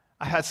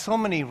I had so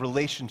many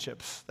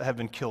relationships that have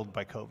been killed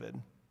by COVID,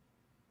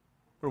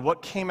 where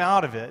what came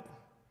out of it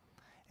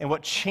and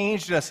what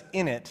changed us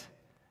in it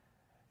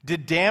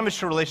did damage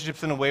to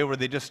relationships in a way where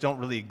they just don't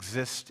really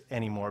exist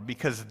anymore,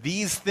 because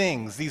these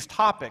things, these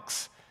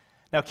topics,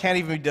 now can't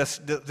even be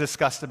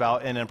discussed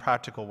about in a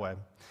practical way.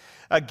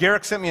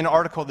 Garrick sent me an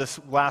article this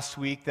last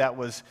week that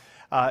was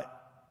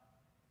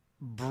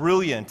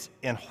brilliant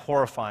and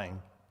horrifying.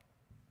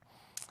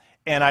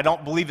 And I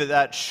don't believe that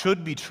that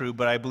should be true,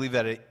 but I believe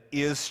that it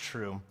is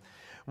true.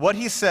 What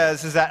he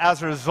says is that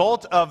as a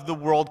result of the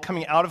world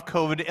coming out of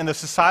COVID and the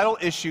societal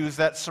issues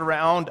that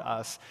surround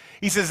us,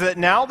 he says that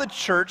now the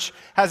church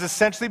has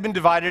essentially been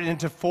divided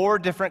into 4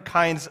 different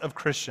kinds of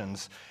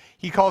Christians.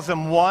 He calls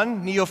them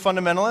 1,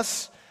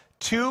 neo-fundamentalists,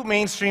 2,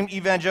 mainstream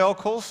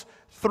evangelicals,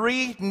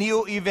 3,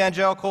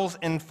 neo-evangelicals,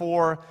 and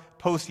 4,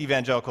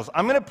 post-evangelicals.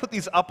 I'm going to put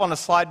these up on a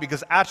slide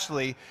because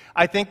actually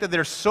I think that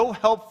they're so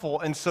helpful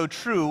and so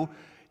true,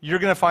 you're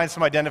going to find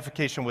some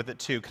identification with it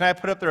too. Can I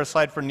put up there a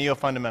slide for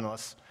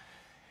neo-fundamentalists?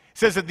 It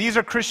says that these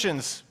are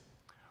Christians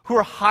who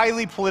are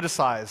highly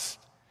politicized,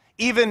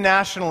 even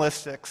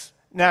nationalistic.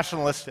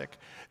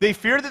 They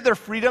fear that their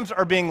freedoms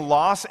are being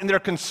lost, and they're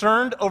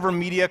concerned over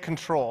media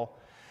control.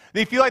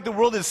 They feel like the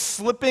world is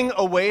slipping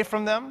away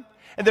from them,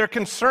 and they're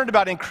concerned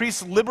about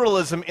increased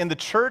liberalism in the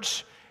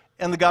church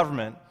and the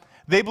government.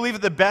 They believe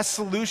that the best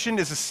solution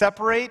is to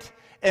separate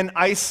and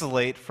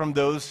isolate from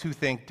those who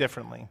think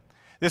differently.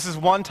 This is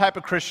one type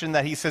of Christian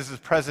that he says is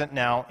present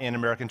now in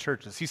American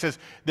churches. He says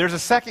there's a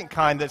second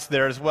kind that's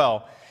there as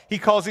well. He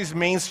calls these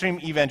mainstream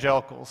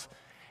evangelicals.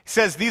 He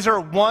says these are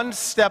one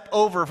step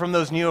over from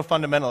those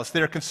neo-fundamentalists.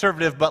 They're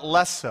conservative, but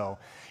less so.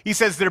 He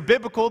says they're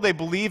biblical, they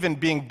believe in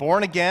being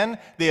born again,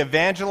 they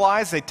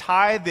evangelize, they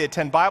tithe, they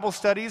attend Bible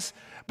studies,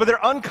 but they're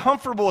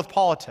uncomfortable with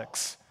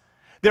politics.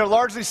 They're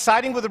largely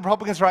siding with the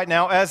Republicans right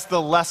now as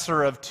the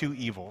lesser of 2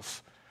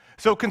 evils.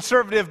 So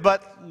conservative,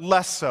 but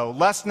less so.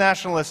 Less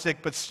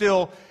nationalistic, but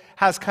still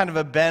has kind of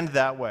a bend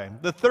that way.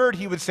 The third,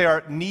 he would say,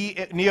 are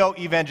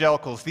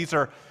neo-evangelicals. These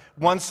are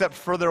one step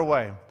further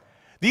away.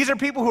 These are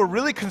people who are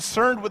really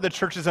concerned with the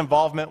church's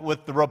involvement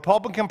with the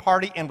Republican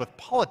Party and with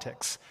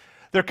politics.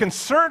 They're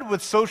concerned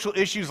with social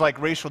issues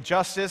like racial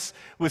justice,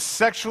 with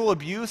sexual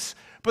abuse,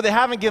 but they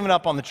haven't given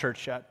up on the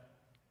church yet.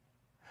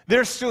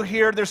 They're still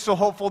here, they're still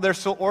hopeful, they're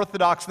still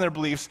orthodox in their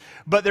beliefs,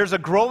 but there's a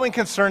growing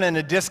concern and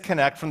a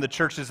disconnect from the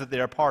churches that they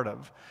are part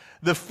of.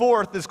 The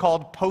fourth is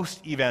called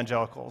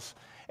post-evangelicals.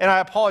 And I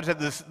apologize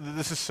that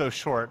this is so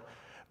short,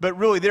 but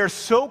really they're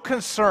so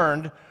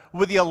concerned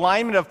with the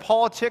alignment of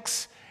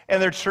politics and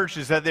their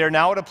churches that they're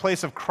now at a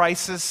place of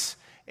crisis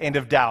and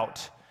of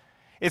doubt.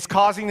 It's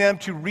causing them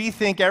to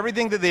rethink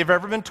everything that they've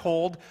ever been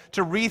told,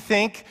 to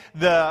rethink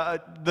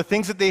the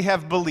things that they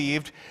have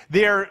believed.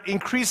 They're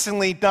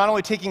increasingly not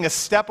only taking a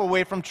step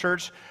away from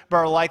church, but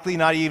are likely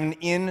not even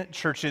in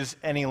churches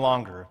any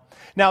longer.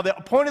 Now, the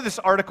point of this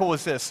article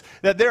is this,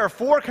 that there are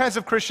four kinds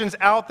of Christians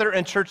out there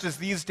in churches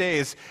these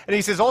days. And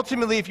he says,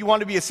 ultimately, if you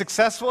want to be as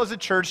successful as a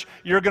church,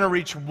 you're going to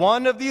reach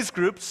one of these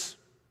groups,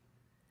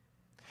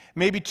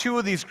 maybe two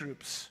of these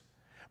groups.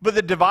 But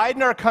the divide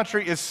in our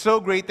country is so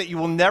great that you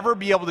will never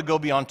be able to go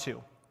beyond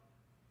two.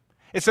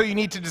 And so you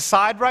need to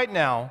decide right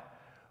now,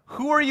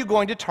 who are you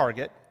going to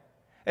target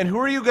and who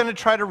are you going to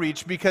try to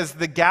reach, because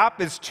the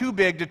gap is too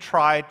big to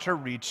try to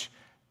reach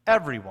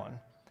everyone.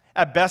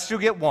 At best, you'll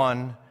get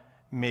one,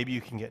 maybe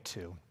you can get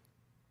two.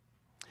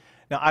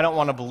 Now, I don't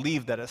want to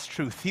believe that it's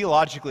true.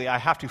 Theologically, I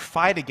have to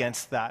fight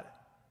against that.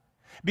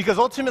 Because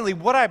ultimately,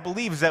 what I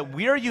believe is that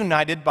we are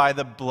united by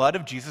the blood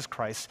of Jesus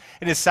Christ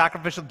and his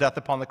sacrificial death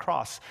upon the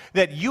cross.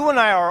 That you and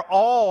I are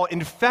all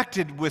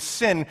infected with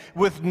sin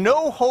with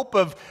no hope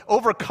of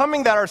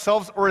overcoming that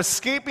ourselves or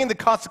escaping the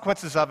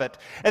consequences of it.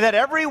 And that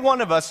every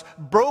one of us,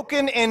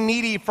 broken and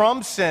needy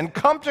from sin,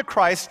 come to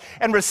Christ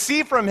and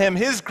receive from him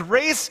his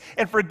grace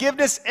and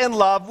forgiveness and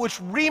love, which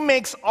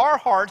remakes our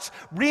hearts,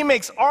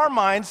 remakes our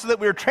minds so that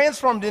we are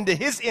transformed into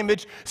his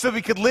image so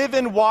we could live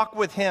and walk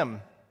with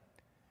him.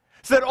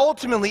 So that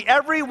ultimately,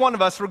 every one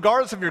of us,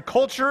 regardless of your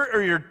culture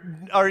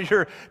or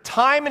your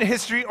time in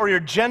history or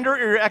your gender or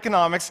your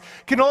economics,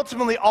 can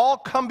ultimately all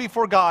come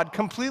before God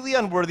completely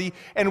unworthy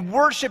and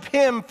worship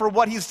him for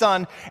what he's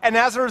done. And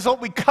as a result,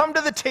 we come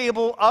to the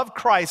table of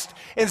Christ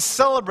and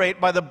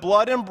celebrate by the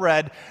blood and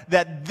bread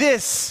that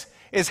this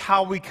is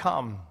how we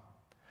come.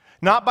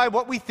 Not by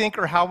what we think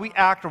or how we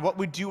act or what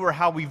we do or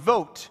how we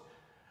vote,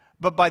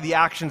 but by the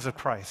actions of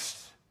Christ.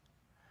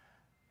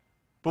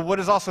 But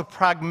what is also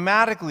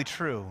pragmatically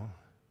true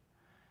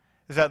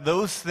is that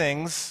those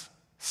things,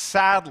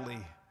 sadly,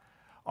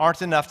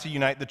 aren't enough to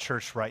unite the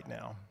church right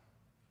now.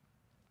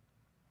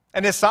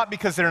 And it's not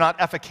because they're not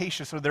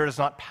efficacious or there is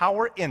not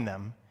power in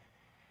them.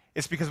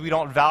 It's because we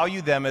don't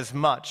value them as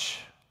much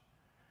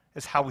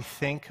as how we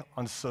think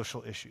on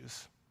social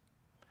issues.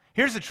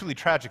 Here's the truly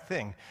tragic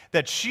thing,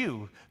 that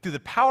you, through the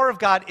power of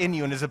God in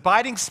you and his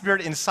abiding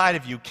spirit inside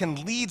of you,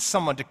 can lead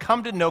someone to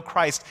come to know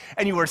Christ,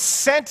 and you are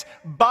sent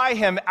by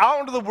him out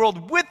into the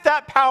world with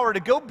that power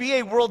to go be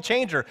a world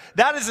changer.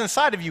 That is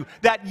inside of you,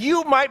 that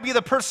you might be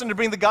the person to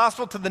bring the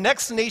gospel to the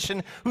next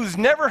nation who's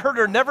never heard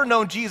or never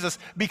known Jesus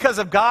because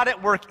of God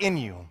at work in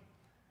you.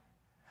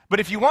 But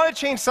if you want to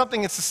change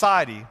something in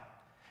society,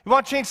 you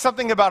want to change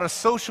something about a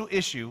social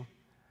issue,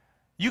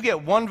 you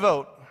get one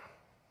vote.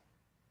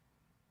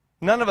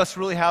 None of us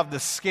really have the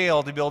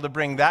scale to be able to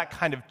bring that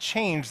kind of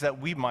change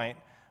that we might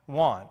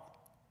want.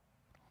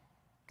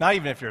 Not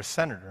even if you're a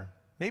senator,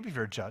 maybe if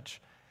you're a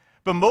judge.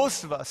 But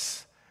most of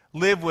us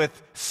live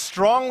with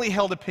strongly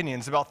held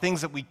opinions about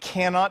things that we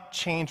cannot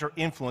change or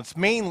influence.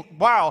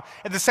 While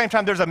at the same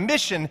time there's a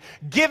mission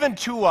given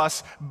to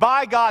us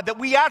by God that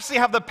we actually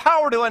have the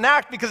power to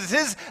enact because it's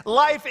his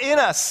life in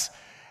us,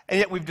 and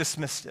yet we've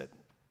dismissed it.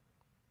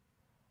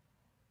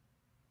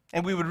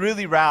 And we would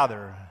really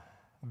rather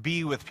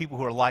be with people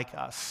who are like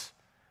us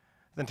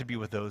than to be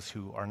with those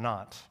who are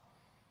not.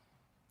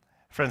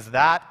 Friends,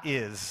 that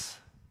is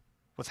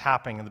what's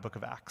happening in the book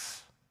of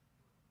Acts.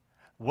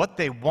 What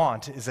they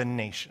want is a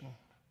nation.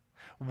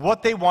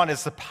 What they want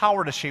is the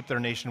power to shape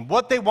their nation.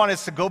 What they want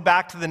is to go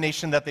back to the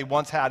nation that they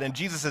once had. And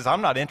Jesus says,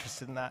 I'm not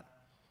interested in that.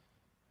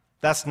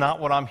 That's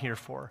not what I'm here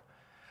for.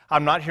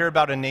 I'm not here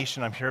about a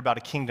nation. I'm here about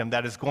a kingdom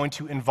that is going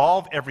to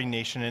involve every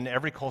nation and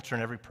every culture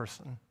and every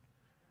person.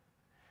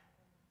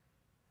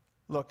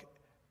 Look,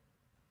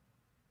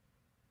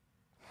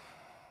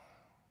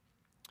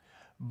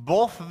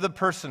 both the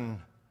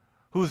person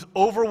who is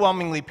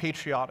overwhelmingly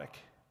patriotic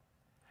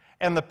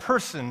and the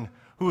person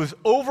who is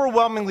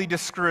overwhelmingly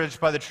discouraged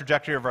by the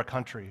trajectory of our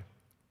country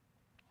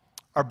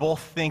are both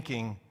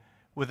thinking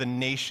with a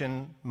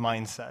nation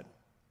mindset,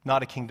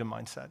 not a kingdom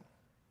mindset.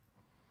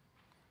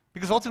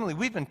 Because ultimately,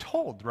 we've been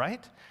told,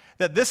 right,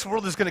 that this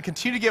world is going to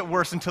continue to get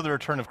worse until the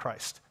return of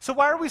Christ. So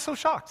why are we so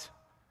shocked?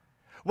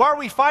 Why are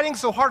we fighting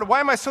so hard? Why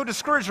am I so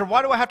discouraged? Or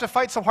why do I have to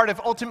fight so hard if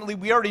ultimately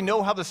we already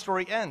know how the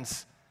story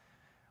ends?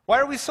 Why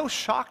are we so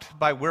shocked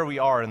by where we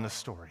are in the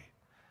story?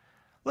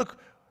 Look,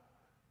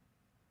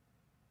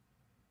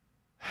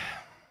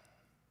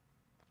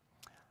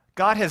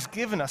 God has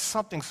given us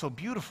something so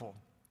beautiful,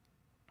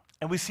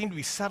 and we seem to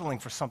be settling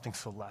for something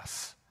so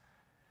less.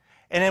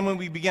 And then when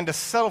we begin to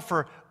settle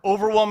for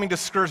overwhelming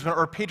discouragement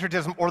or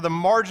patriotism or the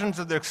margins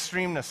of the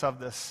extremeness of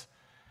this,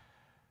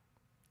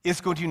 it's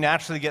going to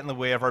naturally get in the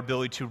way of our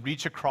ability to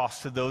reach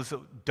across to those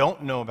that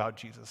don't know about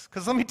Jesus.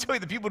 Because let me tell you,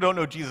 the people who don't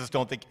know Jesus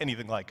don't think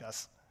anything like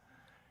us.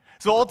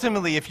 So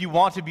ultimately, if you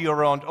want to be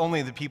around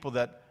only the people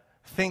that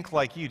think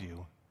like you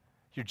do,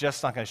 you're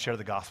just not going to share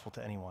the gospel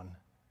to anyone.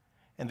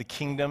 And the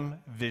kingdom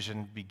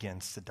vision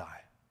begins to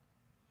die.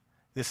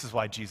 This is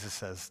why Jesus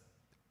says,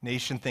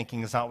 nation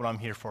thinking is not what I'm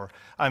here for.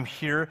 I'm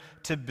here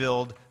to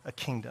build a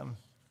kingdom.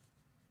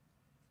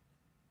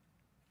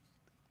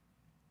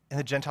 And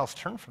the Gentiles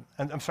turn from,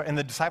 and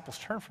the disciples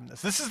turn from this.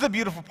 This is the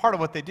beautiful part of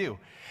what they do,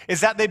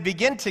 is that they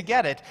begin to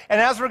get it. And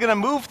as we're going to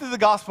move through the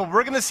gospel,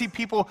 we're going to see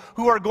people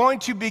who are going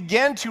to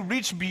begin to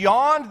reach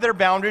beyond their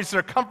boundaries,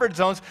 their comfort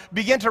zones,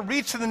 begin to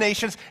reach to the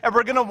nations, and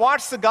we're going to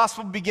watch the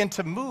gospel begin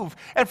to move.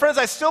 And friends,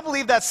 I still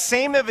believe that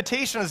same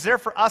invitation is there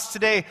for us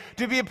today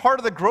to be a part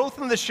of the growth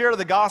and the share of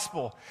the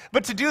gospel.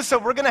 But to do so,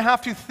 we're going to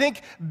have to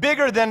think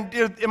bigger than,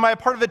 am I a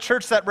part of a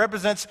church that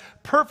represents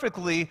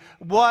perfectly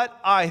what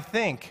I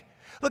think?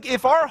 Look,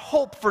 if our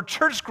hope for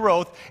church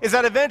growth is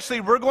that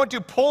eventually we're going to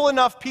pull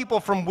enough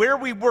people from where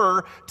we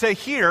were to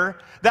here,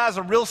 that is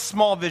a real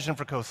small vision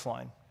for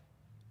Coastline.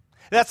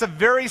 That's a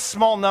very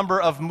small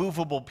number of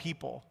movable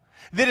people.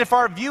 That if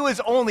our view is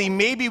only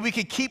maybe we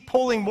could keep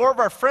pulling more of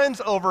our friends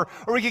over,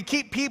 or we could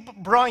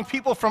keep drawing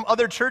people from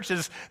other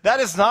churches, that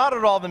is not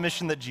at all the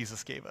mission that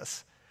Jesus gave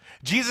us.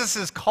 Jesus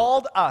has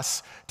called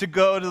us to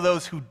go to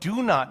those who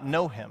do not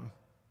know him,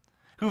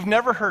 who've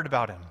never heard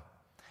about him,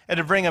 and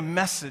to bring a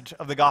message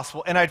of the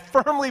gospel. And I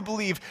firmly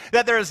believe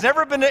that there has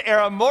never been an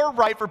era more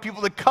right for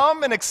people to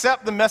come and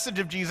accept the message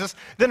of Jesus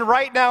than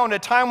right now, in a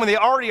time when they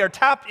already are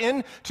tapped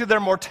into their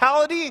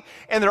mortality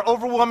and their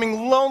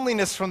overwhelming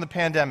loneliness from the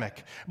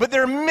pandemic. But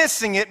they're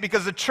missing it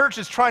because the church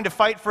is trying to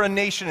fight for a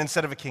nation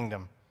instead of a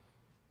kingdom.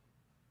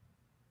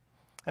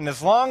 And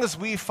as long as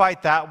we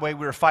fight that way,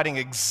 we're fighting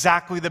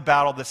exactly the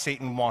battle that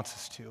Satan wants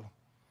us to,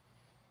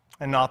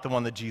 and not the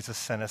one that Jesus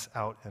sent us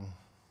out in.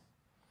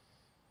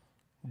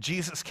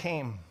 Jesus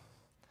came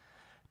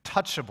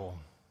touchable,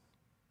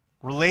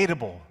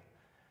 relatable,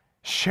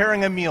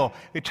 sharing a meal,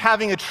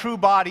 having a true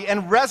body,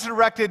 and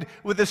resurrected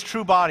with this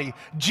true body.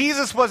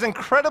 Jesus was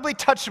incredibly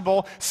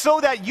touchable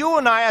so that you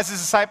and I as his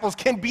disciples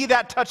can be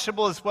that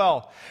touchable as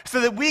well,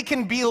 so that we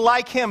can be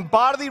like him,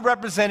 bodily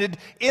represented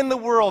in the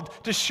world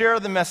to share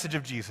the message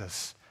of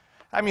Jesus.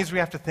 That means we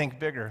have to think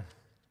bigger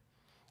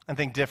and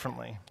think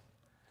differently.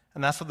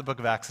 And that's what the book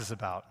of Acts is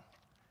about.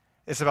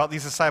 It's about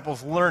these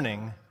disciples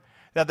learning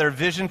that their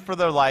vision for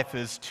their life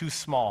is too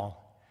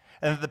small,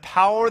 and that the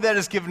power that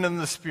is given them in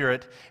the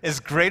Spirit is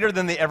greater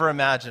than they ever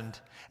imagined.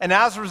 And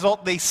as a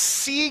result, they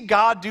see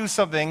God do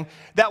something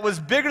that was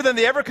bigger than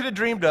they ever could have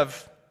dreamed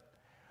of,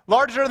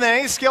 larger than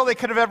any scale they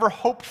could have ever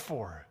hoped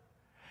for.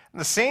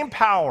 And the same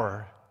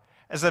power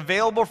is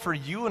available for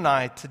you and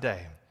I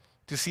today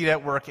to see it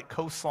at work at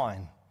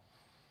Coastline,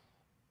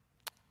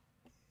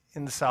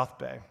 in the South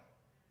Bay,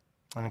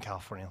 and in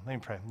California. Let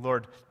me pray.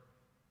 Lord,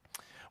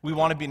 we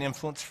want to be an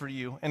influence for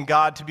you. And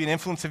God, to be an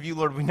influence of you,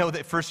 Lord, we know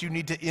that first you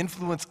need to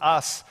influence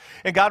us.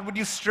 And God, would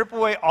you strip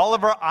away all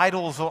of our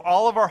idols or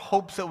all of our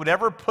hopes that would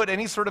ever put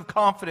any sort of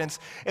confidence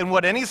in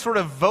what any sort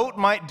of vote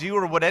might do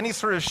or what any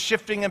sort of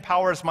shifting in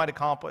powers might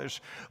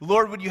accomplish.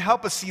 Lord, would you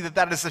help us see that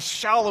that is the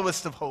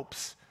shallowest of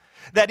hopes?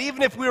 That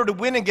even if we were to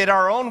win and get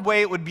our own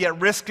way, it would be at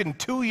risk in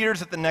 2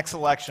 years at the next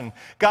election.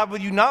 God,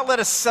 would you not let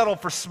us settle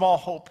for small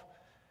hope?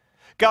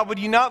 God, would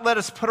you not let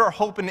us put our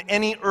hope in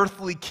any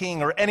earthly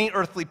king or any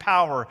earthly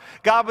power?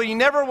 God, would you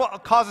never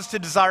cause us to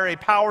desire a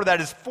power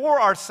that is for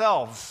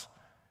ourselves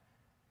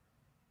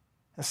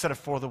instead of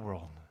for the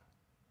world?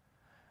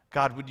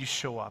 God, would you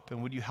show up,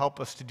 and would you help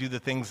us to do the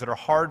things that are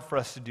hard for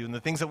us to do and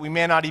the things that we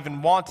may not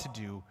even want to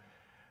do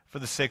for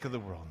the sake of the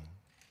world?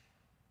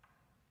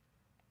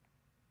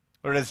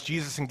 Lord, as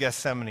Jesus in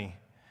Gethsemane,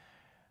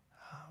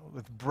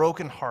 with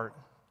broken heart,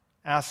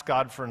 asked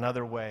God for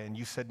another way, and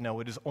you said,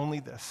 no, it is only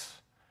this.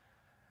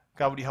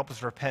 God, would you help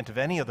us repent of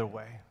any other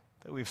way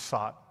that we've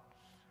sought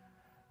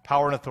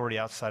power and authority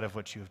outside of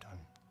what you have done?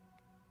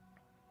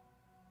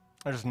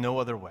 There's no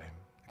other way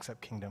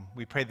except kingdom.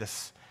 We pray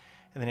this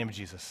in the name of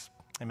Jesus.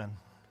 Amen.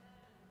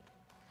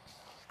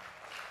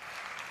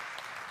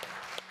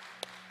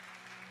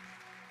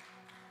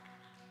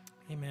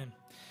 Amen.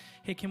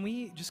 Hey, can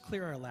we just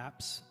clear our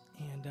laps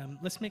and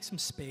let's make some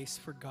space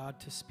for God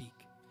to speak?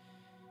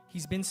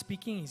 He's been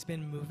speaking, he's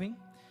been moving,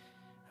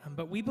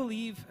 but we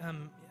believe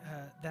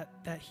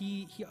that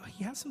he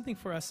has something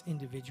for us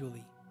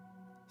individually,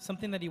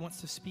 something that he wants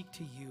to speak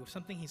to you,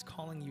 something he's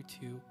calling you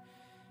to.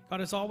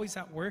 God is always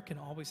at work and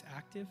always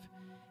active.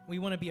 We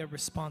want to be a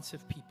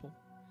responsive people.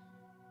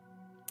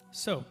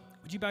 So,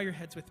 would you bow your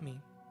heads with me?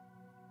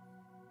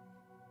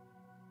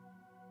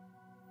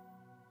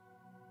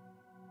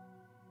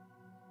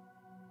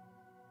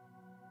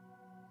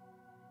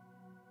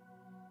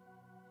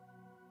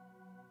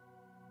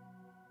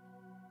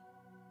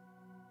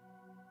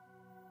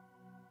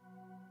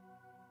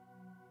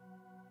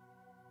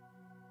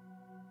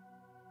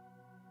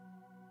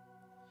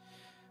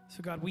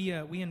 So God,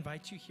 we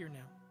invite you here now.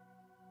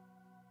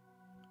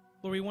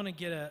 Lord, we want to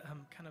get a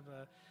kind of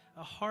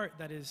a heart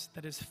that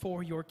is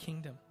for your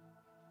kingdom.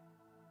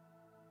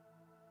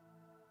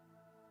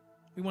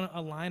 We want to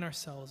align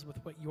ourselves with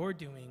what you're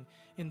doing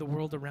in the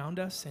world around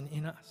us and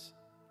in us.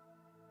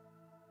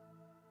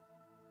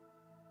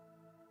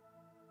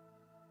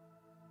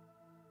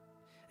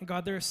 And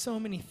God, there are so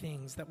many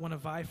things that want to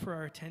vie for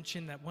our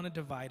attention, that want to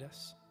divide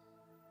us.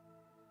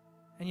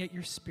 And yet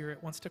your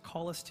Spirit wants to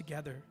call us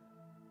together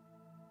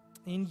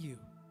in you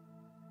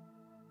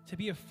to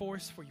be a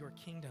force for your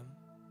kingdom,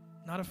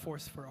 not a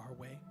force for our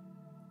way.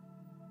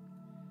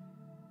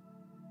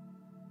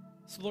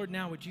 So Lord,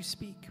 now would you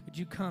speak? Would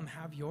you come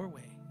have your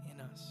way in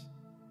us?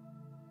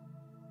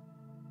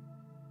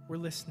 We're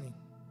listening.